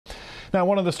Now,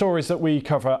 one of the stories that we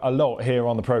cover a lot here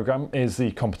on the programme is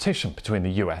the competition between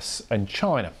the US and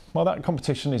China. Well, that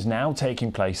competition is now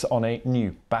taking place on a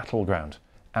new battleground: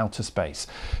 outer space.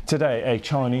 Today, a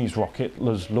Chinese rocket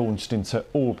was launched into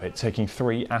orbit, taking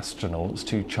 3 astronauts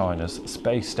to China's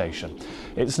space station.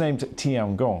 It's named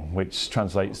Tiangong, which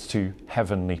translates to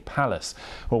Heavenly Palace.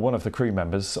 Well, one of the crew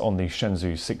members on the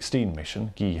Shenzhou 16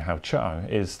 mission, Gi Haochao,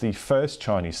 is the first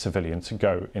Chinese civilian to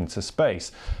go into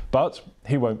space. But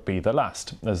he won't be the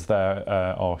last, as there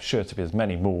are sure to be as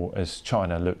many more as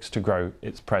China looks to grow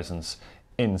its presence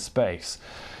in space.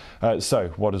 So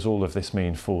what does all of this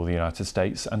mean for the United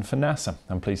States and for NASA?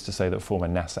 I'm pleased to say that former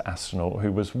NASA astronaut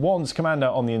who was once commander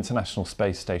on the International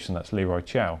Space Station, that's Leroy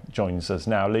Chiao, joins us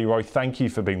now. Leroy, thank you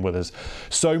for being with us.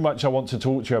 So much I want to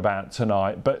talk to you about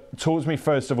tonight, but talk to me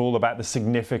first of all about the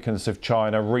significance of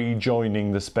China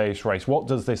rejoining the space race. What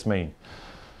does this mean?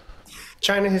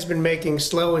 China has been making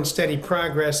slow and steady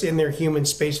progress in their human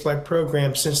spaceflight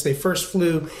program since they first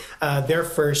flew their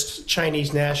first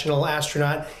Chinese national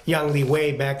astronaut, Yang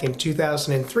Liwei, back in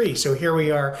 2003. So here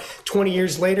we are 20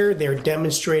 years later. They're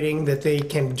demonstrating that they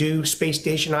can do space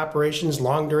station operations,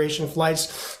 long duration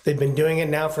flights. They've been doing it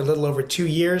now for a little over 2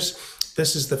 years.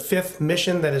 This is the 5th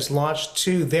mission that is launched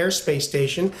to their space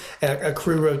station, a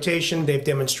crew rotation. They've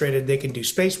demonstrated they can do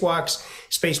spacewalks,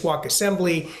 spacewalk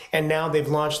assembly, and now they've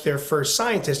launched their first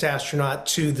scientist astronaut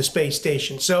to the space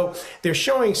station. So they're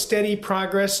showing steady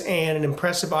progress and an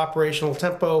impressive operational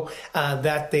tempo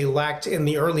that they lacked in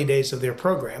the early days of their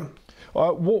program.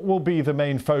 What will be the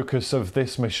main focus of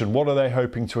this mission? What are they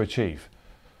hoping to achieve?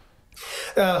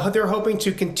 They're hoping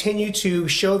to continue to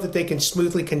show that they can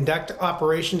smoothly conduct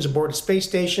operations aboard a space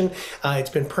station. It's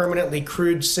been permanently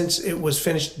crewed since it was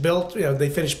finished built. They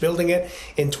finished building it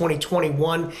in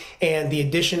 2021, and the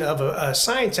addition of a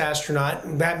science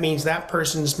astronaut, that means that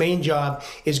person's main job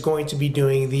is going to be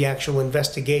doing the actual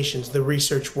investigations, the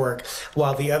research work,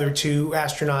 while the other 2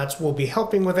 astronauts will be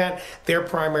helping with that. Their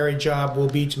primary job will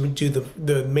be to do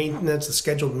the maintenance, the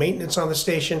scheduled maintenance on the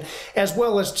station, as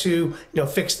well as to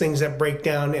fix things that break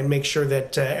down and make sure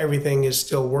that everything is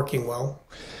still working well.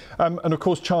 And of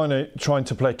course, China trying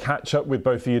to play catch up with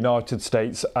both the United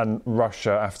States and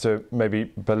Russia after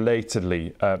maybe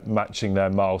belatedly matching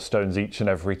their milestones each and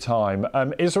every time.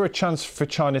 Is there a chance for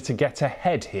China to get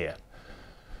ahead here?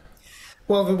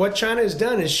 Well, what China has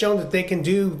done is shown that they can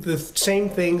do the same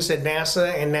things that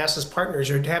NASA and NASA's partners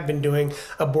have been doing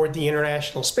aboard the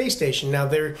International Space Station. Now,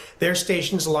 their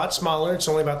station's a lot smaller. It's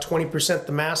only about 20%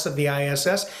 the mass of the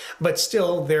ISS, but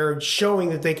still they're showing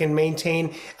that they can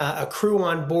maintain a crew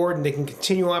on board and they can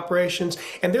continue operations.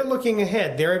 And they're looking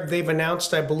ahead. They've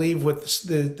announced, I believe, with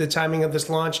the timing of this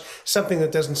launch, something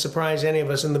that doesn't surprise any of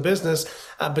us in the business,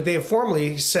 but they have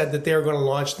formally said that they're going to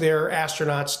launch their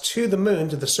astronauts to the moon,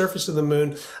 to the surface of the moon,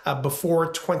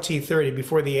 before 2030,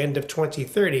 before the end of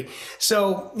 2030.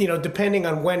 So, depending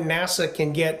on when NASA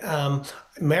can get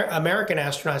American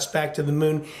astronauts back to the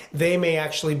moon, they may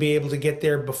actually be able to get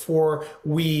there before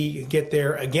we get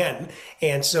there again.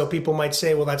 And so people might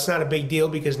say, well, that's not a big deal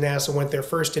because NASA went there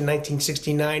first in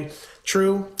 1969.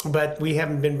 True, but we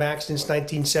haven't been back since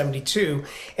 1972.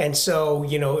 And so,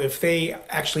 if they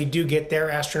actually do get their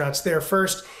astronauts there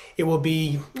first, it will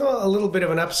be a little bit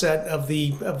of an upset of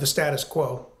the status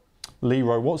quo.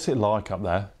 Leroy, what's it like up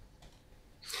there?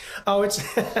 Oh, it's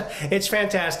it's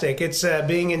fantastic. It's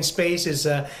being in space is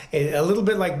a little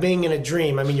bit like being in a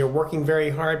dream. I mean, you're working very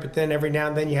hard, but then every now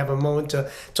and then you have a moment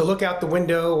to look out the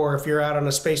window, or if you're out on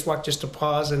a spacewalk, just to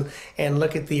pause and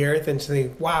look at the Earth and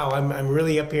think, wow, I'm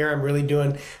really up here. I'm really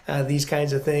doing these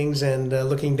kinds of things, and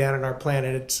looking down at our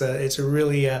planet. It's a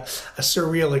really a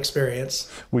surreal experience.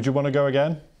 Would you want to go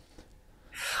again?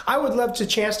 I would love a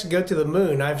chance to go to the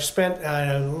moon. I've spent,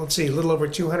 a little over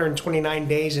 229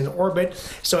 days in orbit,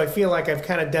 so I feel like I've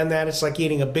kind of done that. It's like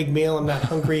eating a big meal. I'm not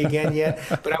hungry again yet,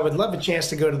 but I would love a chance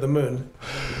to go to the moon.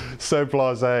 So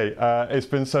blasé. It's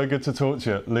been so good to talk to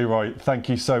you. Leroy, thank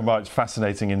you so much.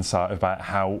 Fascinating insight about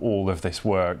how all of this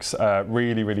works.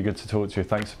 Really, really good to talk to you.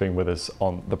 Thanks for being with us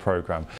on the programme.